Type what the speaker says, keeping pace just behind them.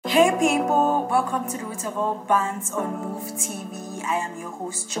people, welcome to the Root of All Bands on Move TV. I am your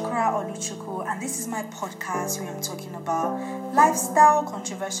host Chukra Oluchukwu, and this is my podcast where I'm talking about lifestyle,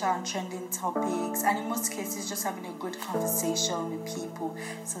 controversial and trending topics, and in most cases just having a good conversation with people.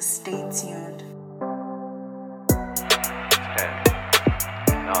 So stay tuned. 10,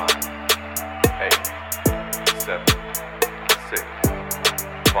 9, 8, 7, 6,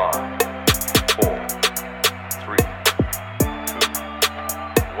 5, 4, 3, 2,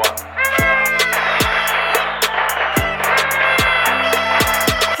 1.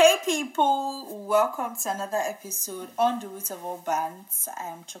 Hey people, welcome to another episode on the Root of All Bands. I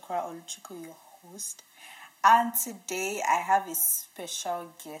am Chukra Oluchukwu, your host, and today I have a special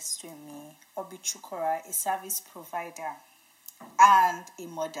guest with me, Obi Chukura, a service provider and a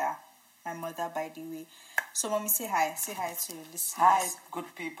mother. My mother, by the way. So, mommy, say hi. Say hi to your listeners. Hi,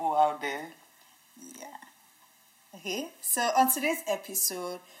 good people out there. Yeah. Okay. So, on today's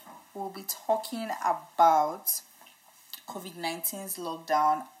episode, we'll be talking about COVID-19's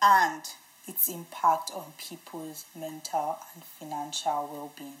lockdown and its impact on people's mental and financial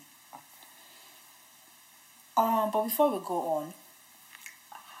well-being. But before we go on,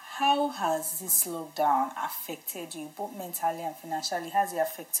 how has this lockdown affected you, both mentally and financially? How has it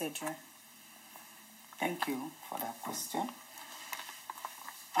affected you? Thank you for that question.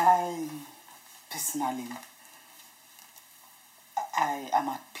 I personally, I am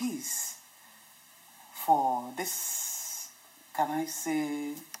at peace for this, can I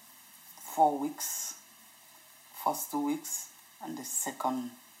say, 4 weeks, first 2 weeks, and the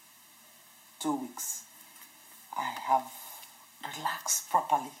second 2 weeks. I have relaxed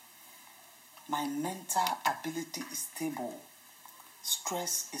properly. My mental ability is stable.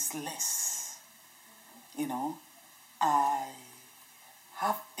 Stress is less. I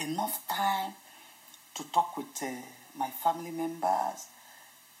have enough time to talk with my family members,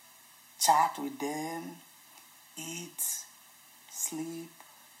 chat with them, eat, sleep,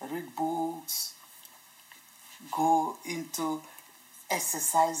 read books, go into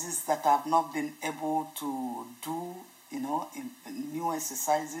exercises that I've not been able to do, in new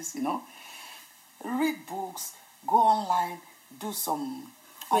exercises, read books, go online, do some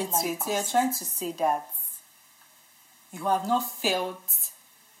Wait, online so you're trying to say that you have not felt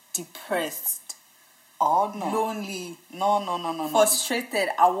depressed, Oh, no. lonely, No. frustrated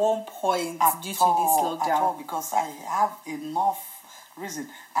at one point due to this At all, lockdown? because I have enough reason.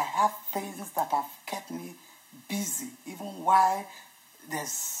 I have things that have kept me busy, even while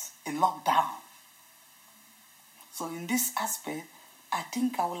there's a lockdown. So in this aspect, I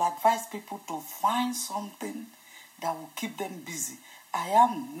think I will advise people to find something that will keep them busy.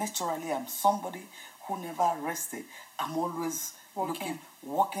 I'm somebody who never rested. I'm always working.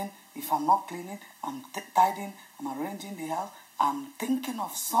 If I'm not cleaning, I'm tidying, I'm arranging the house, I'm thinking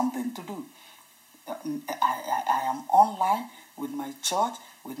of something to do. I am online with my church,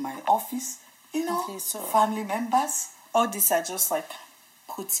 with my office, Okay, so family members. all these are just like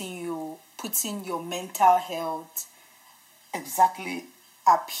putting your mental health Exactly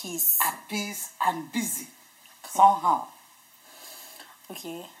at peace. at peace and busy somehow.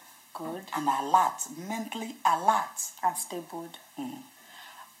 Okay, good And alert, mentally alert. and stable.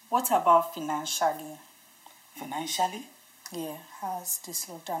 What about financially? Financially, Yeah, how has this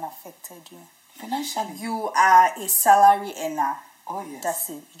lockdown affected you? financially, You are a salary earner. oh yes, That's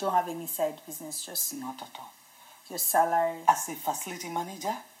it. You don't have any side business, just not at all. your salary. As a facility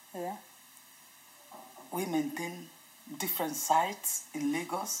manager, Yeah. we maintain different sites in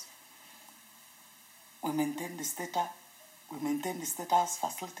Lagos. We maintain the state house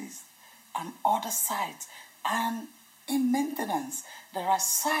facilities and other sites. And in maintenance, there are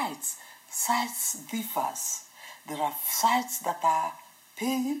sites. Sites differs. There are sites that are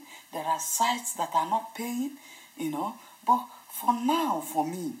paying. There are sites that are not paying. But for now, for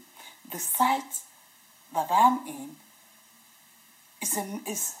me, the site that I'm in is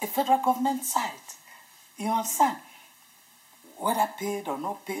a federal government site. You understand? Whether paid or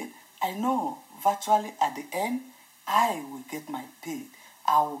not paid, I know virtually at the end, I will get my pay.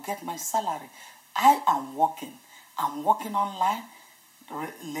 I will get my salary. I am working. I'm working online,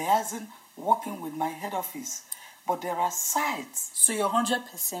 liaising, working with my head office. But there are sites. So you're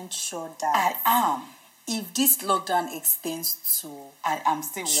 100% sure that I am. if this lockdown extends to I am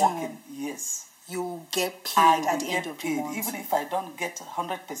still June, working. Yes. you will get I paid will at the end get of the paid. month. Even if I don't get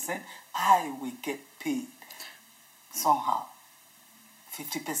 100%, I will get paid somehow.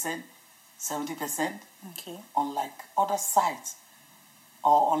 50%, 70%, Okay. unlike other sites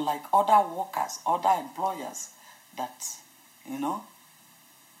or unlike other workers, other employers that,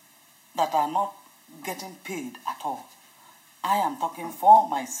 that are not getting paid at all. I am talking for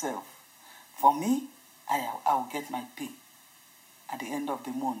myself. For me, I will get my pay at the end of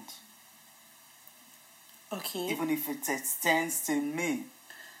the month. Okay. Even if it extends till May.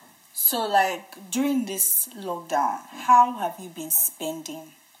 So, like, during this lockdown, how have you been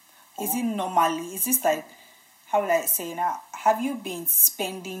spending? Is it normally, is this like, how will I say now, have you been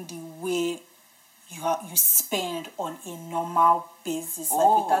spending the way you spend on a normal basis,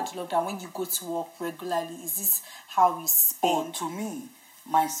 like without lockdown, when you go to work regularly? Is this how you spend? To me,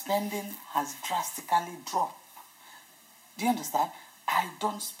 my spending has drastically dropped. Do you understand? I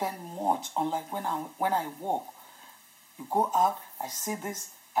don't spend much, unlike when I work. You go out, I see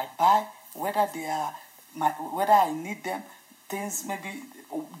this, I buy, whether I need them, things maybe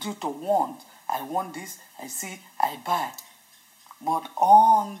due to want. I want this, I see, I buy. But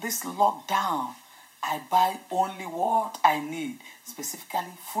on this lockdown, I buy only what I need,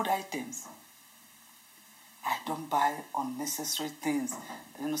 specifically food items. I don't buy unnecessary things.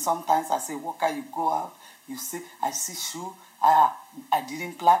 Sometimes I say, Walker, you go out, you see, I see shoe, I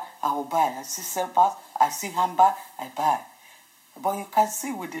didn't plan, I will buy. I see slippers, I see handbag, I buy. But you can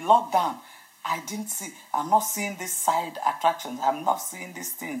see with the lockdown, I'm not seeing these side attractions. I'm not seeing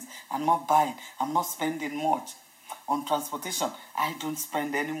these things. I'm not buying. I'm not spending much. On transportation, I don't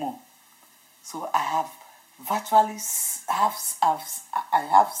spend anymore. So I have virtually I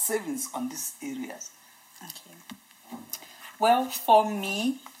have savings on these areas. Okay. Well, for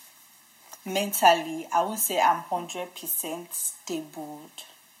me, mentally, I won't say I'm 100% stable.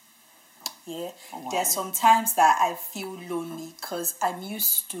 Yeah. Why? There's some times that I feel lonely because I'm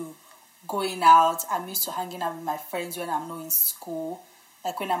used to going out. I'm used to hanging out with my friends when I'm not in school.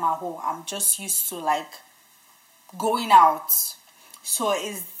 Like when I'm at home, I'm just used to like going out. So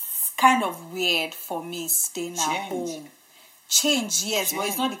it's kind of weird for me staying at home. Change, yes, but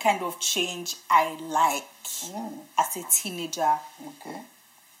it's not the kind of change I like as a teenager. Okay.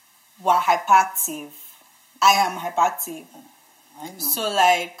 We're hyperactive. I am hyperactive. I know. So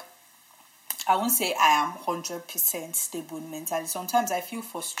like, I won't say I am 100% stable mentally. Sometimes I feel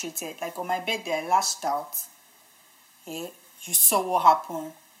frustrated. Like on my birthday, I lashed out. Yeah, you saw what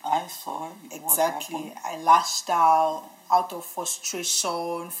happened. I saw it. Exactly. I lashed out of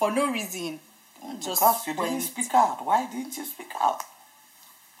frustration for no reason. Because you didn't speak out. Why didn't you speak out?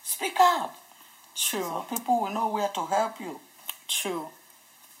 Speak out. True. So people will know where to help you. True.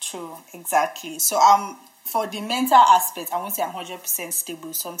 Exactly. So for the mental aspect, I won't say I'm 100%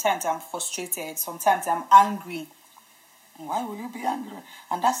 stable. Sometimes I'm frustrated. Sometimes I'm angry. Why will you be angry?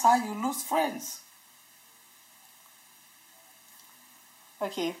 And that's how you lose friends.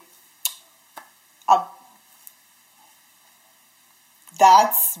 Okay.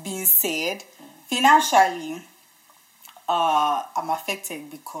 That being said, financially, I'm affected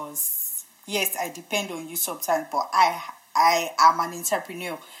because, yes, I depend on you sometimes, but I am an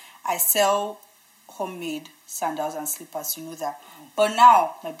entrepreneur. I sell homemade sandals and slippers, you know that. But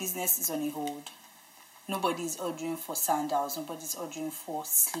now, my business is on a hold. Nobody is ordering for sandals. Nobody is ordering for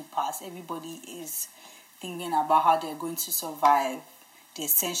slippers. Everybody is thinking about how they're going to survive, the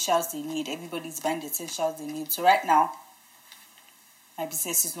essentials they need. Everybody's buying the essentials they need. So right now, my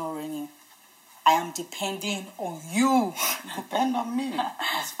business is not running. I am depending on you. Depend on me.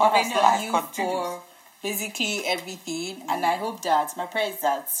 As far as life continues. For basically everything. And I hope that, my prayer is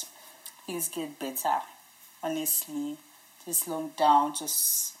that things get better. Honestly, this lockdown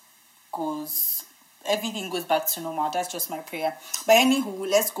just everything goes back to normal. That's just my prayer. But anywho,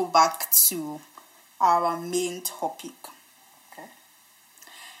 let's go back to our main topic. Okay.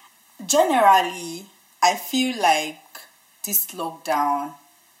 Generally, I feel like this lockdown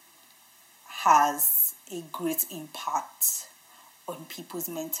has a great impact on people's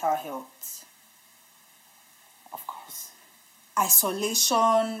mental health. Of course.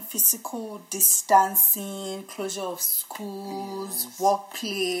 Isolation, physical distancing, closure of schools,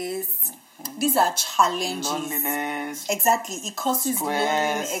 workplace. These are challenges. Loneliness. Exactly. It causes stress,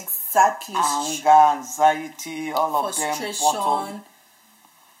 loneliness. Exactly. Anger, anxiety, all of them. Frustration.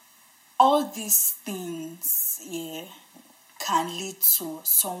 All these things, can lead to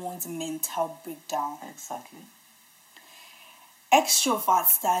someone's mental breakdown. Exactly.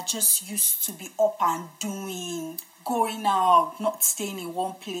 Extroverts that are just used to be up and doing, going out, not staying in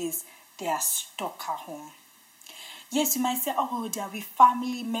one place, they are stuck at home. Yes, you might say, they are with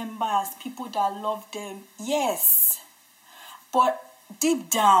family members, people that love them. Yes. But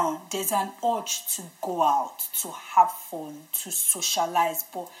deep down, there's an urge to go out, to have fun, to socialize.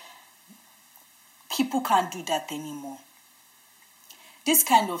 But people can't do that anymore. This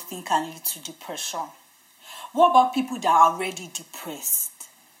kind of thing can lead to depression. What about people that are already depressed?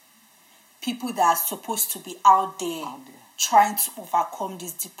 People that are supposed to be out there trying to overcome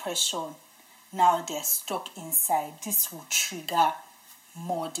this depression. Now they're stuck inside. This will trigger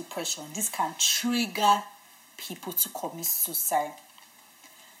more depression. This can trigger people to commit suicide.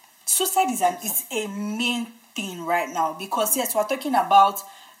 Suicide is a main thing right now, because yes, we're talking about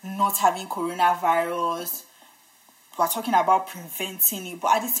not having coronavirus, we're talking about preventing it,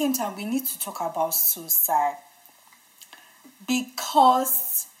 but at the same time we need to talk about suicide,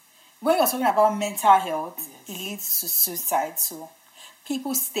 because when you're talking about mental health, it leads to suicide too.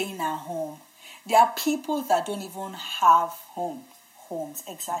 People staying at home. There are people that don't even have homes,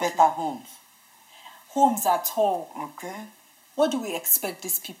 exactly. Better homes. Homes at all. Okay. What do we expect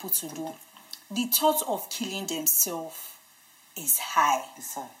these people to do? The thought of killing themselves is high.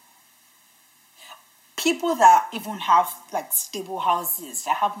 It's high. People that even have like stable houses,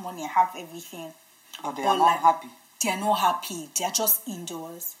 that have money, have everything, but they are not happy. They are not happy. They are just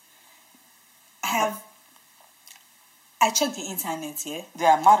indoors. I checked the internet here. There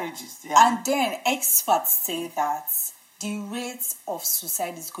are marriages. And then experts say that the rate of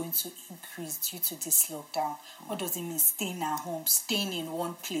suicide is going to increase due to this lockdown. What does it mean? Staying at home, staying in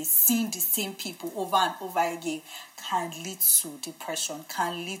one place, seeing the same people over and over again can lead to depression,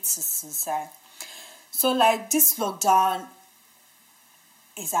 can lead to suicide. So like this lockdown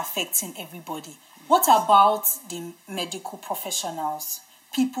is affecting everybody. What about the medical professionals?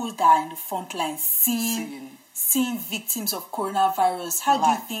 People that are in the front line seeing victims of coronavirus. How do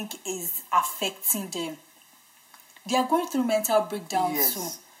you think is affecting them? They are going through mental breakdowns too.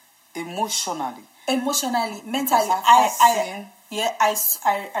 Emotionally, mentally. I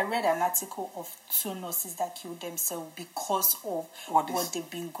read an article of 2 nurses that killed themselves because of what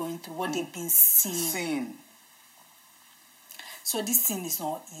they've been going through, what they've been seeing. So this thing is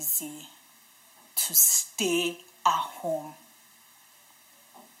not easy to stay at home.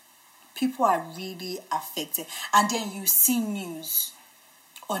 People are really affected. And then you see news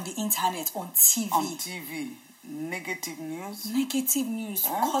on the internet, on TV. Negative news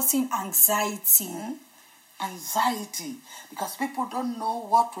causing anxiety. Anxiety, because people don't know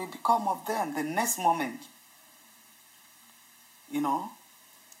what will become of them the next moment. You know?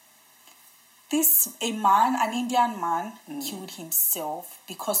 An Indian man killed himself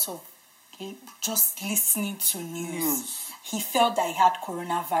because of just listening to news. He felt that he had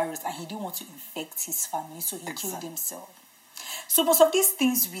coronavirus and he didn't want to infect his family, so he killed himself. So most of these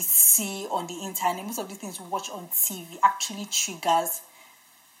things we see on the internet, most of these things we watch on TV actually triggers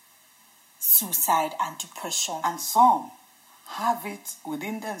suicide and depression. And some have it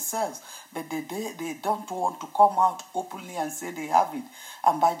within themselves, but they don't want to come out openly and say they have it.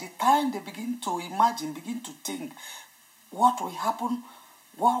 And by the time they begin to imagine, begin to think, what will happen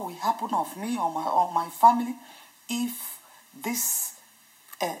of me or my family if this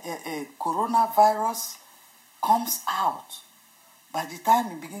coronavirus comes out? By the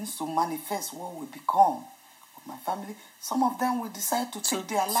time it begins to manifest, what will become of my family? Some of them will decide to take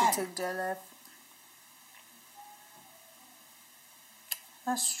their life.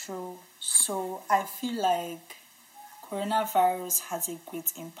 That's true. So I feel like coronavirus has a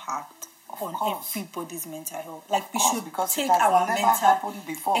great impact on everybody's mental health. Like we should take our mental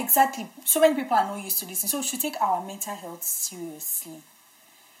before. Exactly. So many people are not used to listening. So we should take our mental health seriously.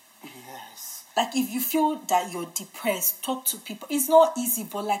 Yes. Like if you feel that you're depressed, talk to people. It's not easy,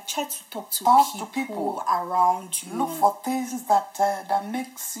 but like try to talk to people around you. Look for things that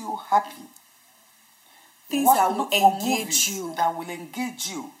makes you happy. Things that will engage you. That will engage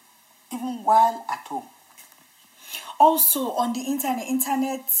you, even while at home. Also on the internet,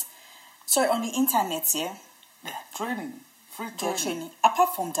 yeah. Training, free training.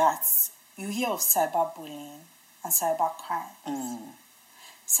 Apart from that, you hear of cyberbullying and cybercrime.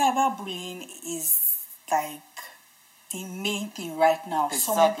 Cyberbullying is like the main thing right now. Exactly.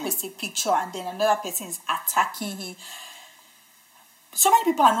 Someone posts a picture and then another person is attacking him. So many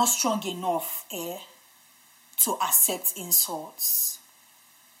people are not strong enough to accept insults.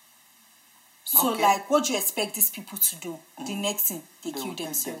 So like, what do you expect these people to do? The next thing, they kill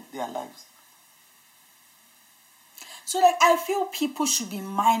themselves. Their lives. So like, I feel people should be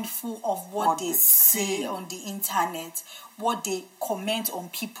mindful of what they say on the internet, what they comment on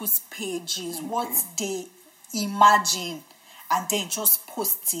people's pages, what they imagine, and then just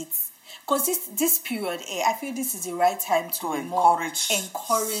post it. Because this period, I feel this is the right time to be more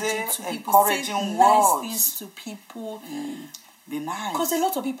encouraging to people, say nice things to people. Be nice. Because a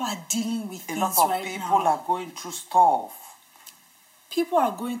lot of people are dealing with things right now. A lot of people are going through stuff. People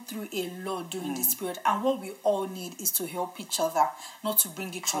are going through a lot during this period, and what we all need is to help each other, not to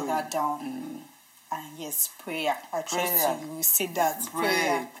bring each other down. And yes, prayer. I trust you will say that.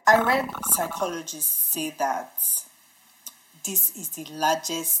 Prayer. I read psychologists say that this is the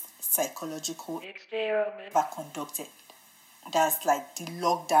largest psychological ever conducted. That's like the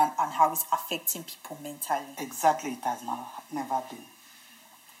lockdown and how it's affecting people mentally. Exactly, it has never been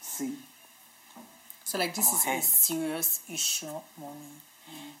seen. So like this is a serious issue, mommy.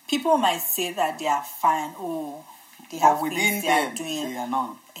 People might say that they are fine. Oh, they have things they are doing. They are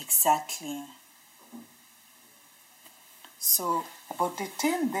not. Exactly. So, but the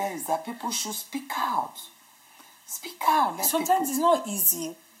thing there is that people should speak out. Speak out. Sometimes it's not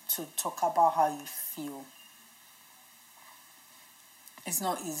easy to talk about how you feel. It's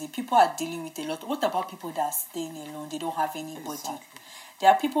not easy. People are dealing with a lot. What about people that are staying alone? They don't have anybody. Exactly. There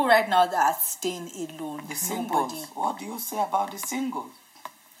are people right now that are staying alone. The singles. Nobody. What do you say about the singles?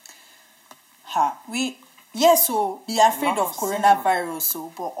 So be afraid of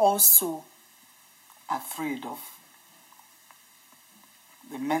coronavirus, but also afraid of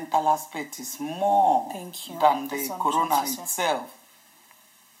the mental aspect is more than the corona itself.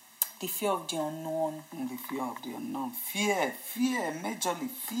 The fear of the unknown. The fear of the unknown. Fear, majorly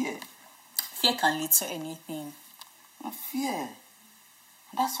fear. Fear can lead to anything. Fear.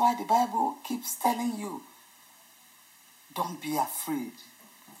 That's why the Bible keeps telling you, don't be afraid.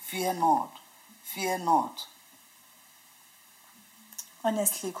 Fear not. Fear not.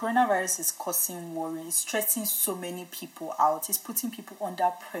 Honestly, coronavirus is causing worry. It's stressing so many people out. It's putting people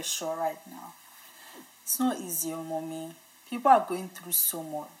under pressure right now. It's not easy, mommy. People are going through so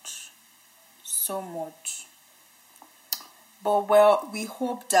much. So much. But we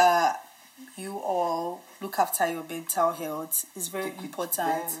hope that you all look after your mental health. It's very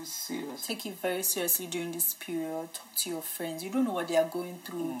important. Take it very seriously during this period. Talk to your friends. You don't know what they are going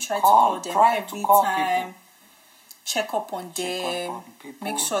through. Try to call them every time. People. Check up on them.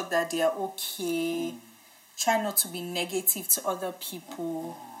 Make sure that they are okay. Try not to be negative to other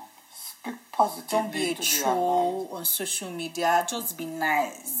people. Speak positively. Don't be a troll on social media. Just be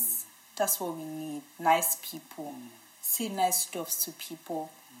nice. That's what we need. Nice people. Say nice stuff to people.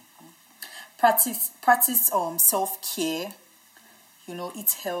 Practice self-care.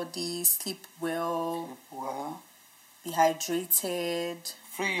 Eat healthy, sleep well. Be hydrated.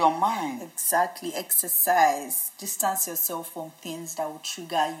 Free your mind. Exactly. Exercise. Distance yourself from things that will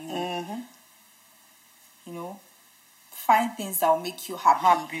trigger you. Find things that will make you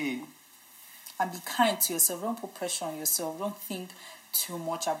happy. And be kind to yourself. Don't put pressure on yourself. Don't think too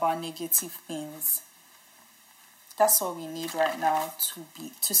much about negative things. That's what we need right now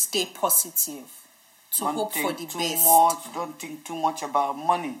to stay positive. Hope for the best. Don't think too much about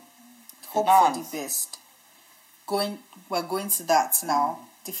money. Hope for the best. We're going to that now.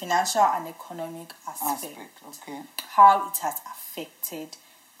 The financial and economic aspect. Okay. How it has affected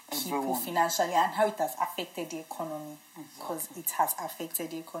people Everyone. Financially and how it has affected the economy. Because it has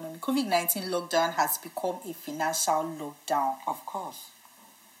affected the economy. COVID-19 lockdown has become a financial lockdown. Of course.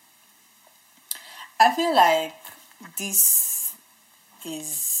 I feel like this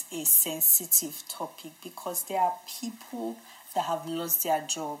is a sensitive topic because there are people that have lost their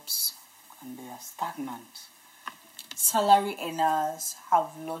jobs. And they are stagnant. Salary earners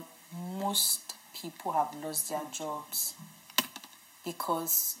most people have lost their jobs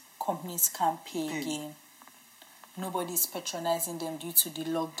because companies can't pay again. Nobody's patronizing them due to the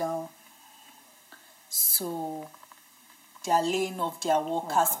lockdown. So they are laying off their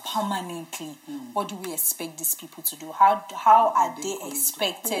workers permanently. What do we expect these people to do? How are they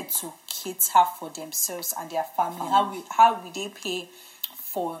expected to cater for themselves and their family? How will they pay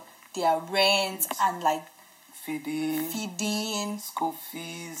for their rent and like feeding, school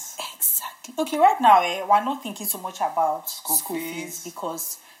fees? Exactly. Okay, right now we're not thinking so much about school fees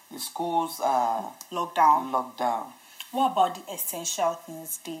because the schools are locked down. What about the essential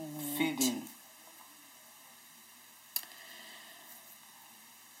things they need? Feeding.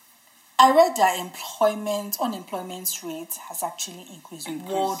 I read that unemployment rate has actually increased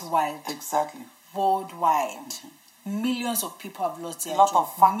worldwide. Exactly. Worldwide. Millions of people have lost their jobs. A lot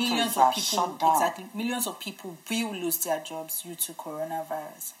of factories are shut down. Exactly. Millions of people will lose their jobs due to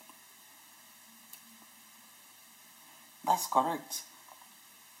coronavirus. That's correct.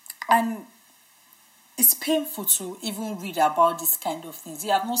 And it's painful to even read about this kind of things. You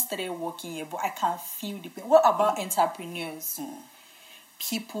have not started working yet, but I can feel the pain. What about entrepreneurs?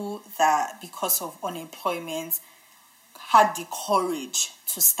 People that, because of unemployment, had the courage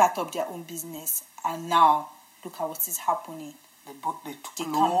to start up their own business, and now look at what is happening. They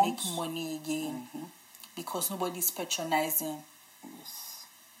can't make money again because nobody's patronizing. Yes,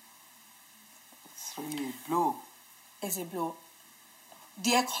 it's really a blow. It's a blow.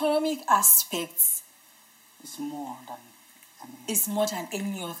 The economic aspect is more than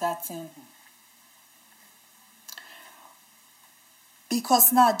any other thing.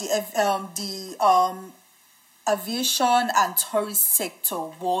 because now the aviation and tourist sector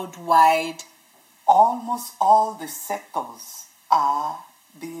worldwide, almost all the sectors are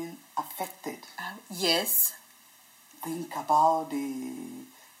being affected. Yes. Think about the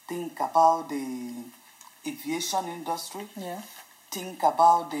aviation industry. Yeah. Think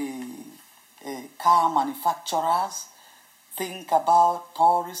about the car manufacturers. Think about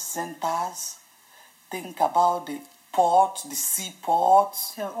tourist centers. Think about the ports, the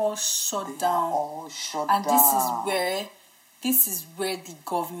seaports. They're all shut They down. are all shut And down. this is where the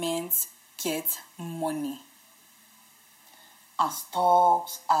government gets money. And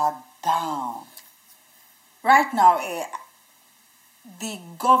stocks are down. Right now, the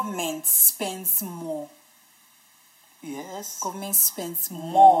government spends more. Yes. Government spends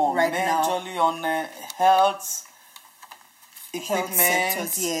More right now. majorly on health equipment. Health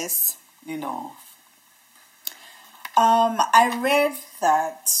sectors, yes. You know. I read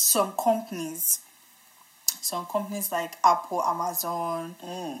that some companies like Apple, Amazon,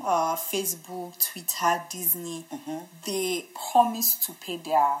 Facebook, Twitter, Disney, they promise to pay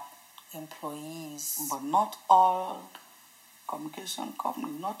their employees. But not all communication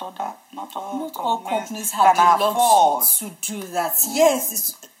companies, not all companies have the luxury to do that.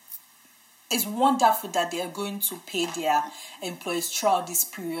 Yes, it's wonderful that they are going to pay their employees throughout this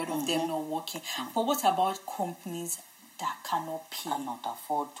period of them not working. But what about companies that cannot pay? Cannot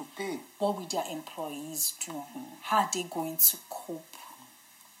afford to pay. What will their employees do? How are they going to cope?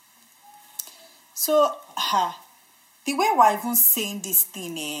 So, the way we're even saying this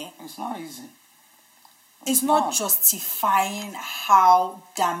thing, it's not easy. It's not justifying how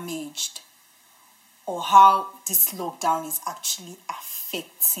damaged or how this lockdown is actually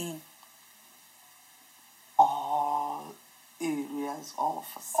affecting all areas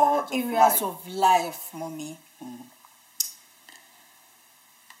of life, mommy.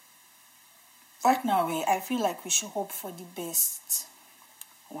 Right now, I feel like we should hope for the best.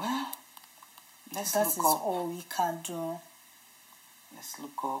 Well, that is all we can do. Let's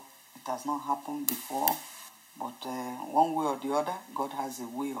look up. It has not happened before, but one way or the other, God has a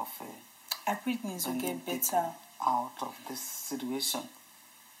way of everything will get better out of this situation.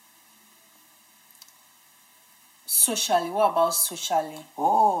 Socially, what about socially?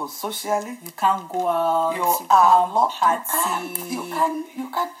 Oh, socially, you can't go out. You can't party.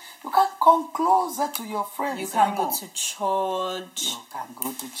 You can't come closer to your friends. You can't anymore. go to church. You can't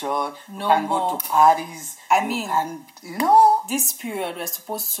go to church. No you can't more. go to parties. This period we're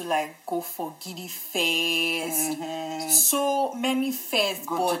supposed to go for giddy fairs. So many fairs.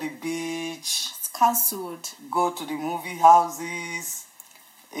 Go to the beach. It's cancelled. Go to the movie houses.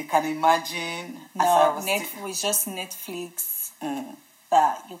 You can imagine. No, it's just Netflix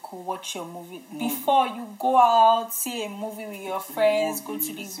that you could watch your movie. Before you go out, see a movie with your friends, go to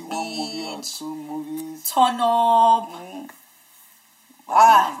the beach, 1 movie or 2 movies, turn up.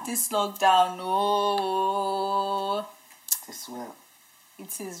 This lockdown, no. It is well.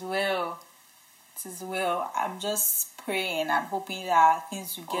 It is well. It is well. I'm just praying and hoping that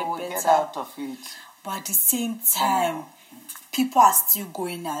things will get better. Get out of it. But at the same time, people are still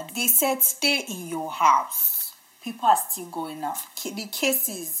going out. They said stay in your house. People are still going out. The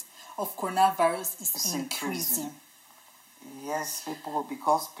cases of coronavirus is increasing. Yes,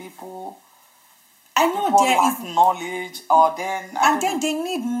 because people. I know there lack is knowledge, then they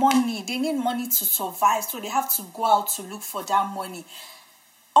need money. They need money to survive, so they have to go out to look for that money.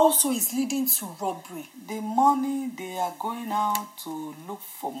 Also, it's leading to robbery. The money they are going out to look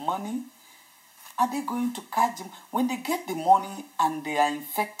for money. Are they going to catch them? When they get the money and they are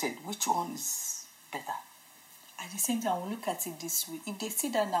infected, which one is better? At the same time, we'll look at it this way. If they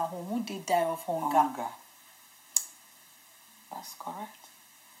sit down at home, would they die of hunger? That's correct.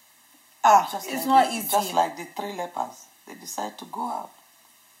 It's not easy. Just like the 3 lepers. They decide to go out,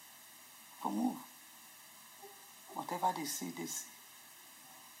 to move. Whatever they see, they see.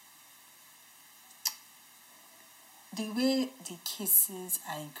 The way the cases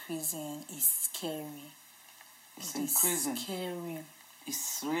are increasing is scary. It's increasing. Scary.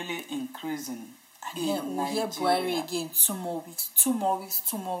 It's really increasing. And then we'll hear Buhari again 2 more weeks. 2 more weeks,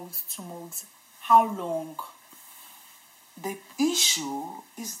 2 more weeks, 2 more weeks. How long? The issue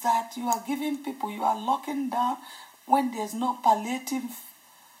is that you are giving people, you are locking down when there's no palliative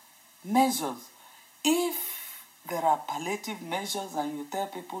measures. If there are palliative measures and you tell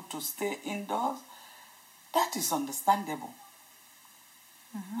people to stay indoors, that is understandable.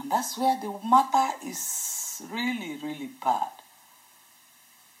 And that's where the matter is really, really bad.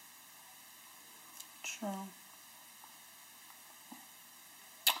 True.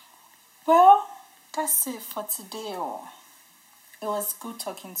 Well, that's it for today. It was good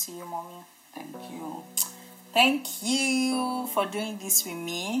talking to you, Mommy. Thank you. Thank you for doing this with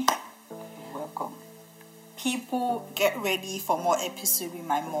me. You're welcome. People, get ready for more episodes with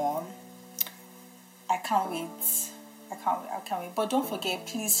my mom. I can't wait. I can't wait. But don't forget,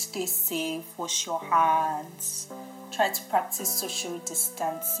 please stay safe. Wash your hands. Try to practice social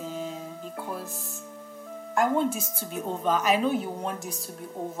distancing because I want this to be over. I know you want this to be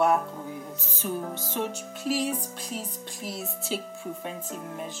over too. So please take preventive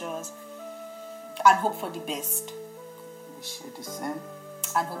measures and hope for the best. We share the same.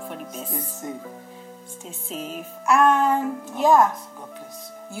 And hope for the best. Stay safe. Stay safe. And yeah. God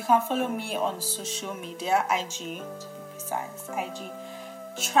bless you. You can follow me on social media, IG, to be precise. IG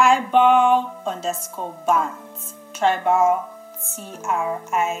tribal_bands. Tribal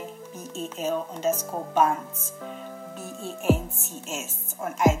TRIBAL_bands. BANTS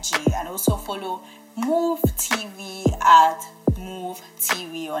on IG. And also follow Move TV at Move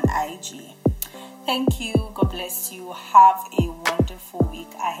TV on IG. Thank you. God bless you. Have a wonderful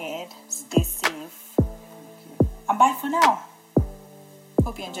week ahead. Stay safe. And bye for now.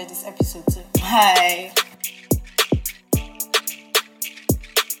 Hope you enjoyed this episode too. Bye.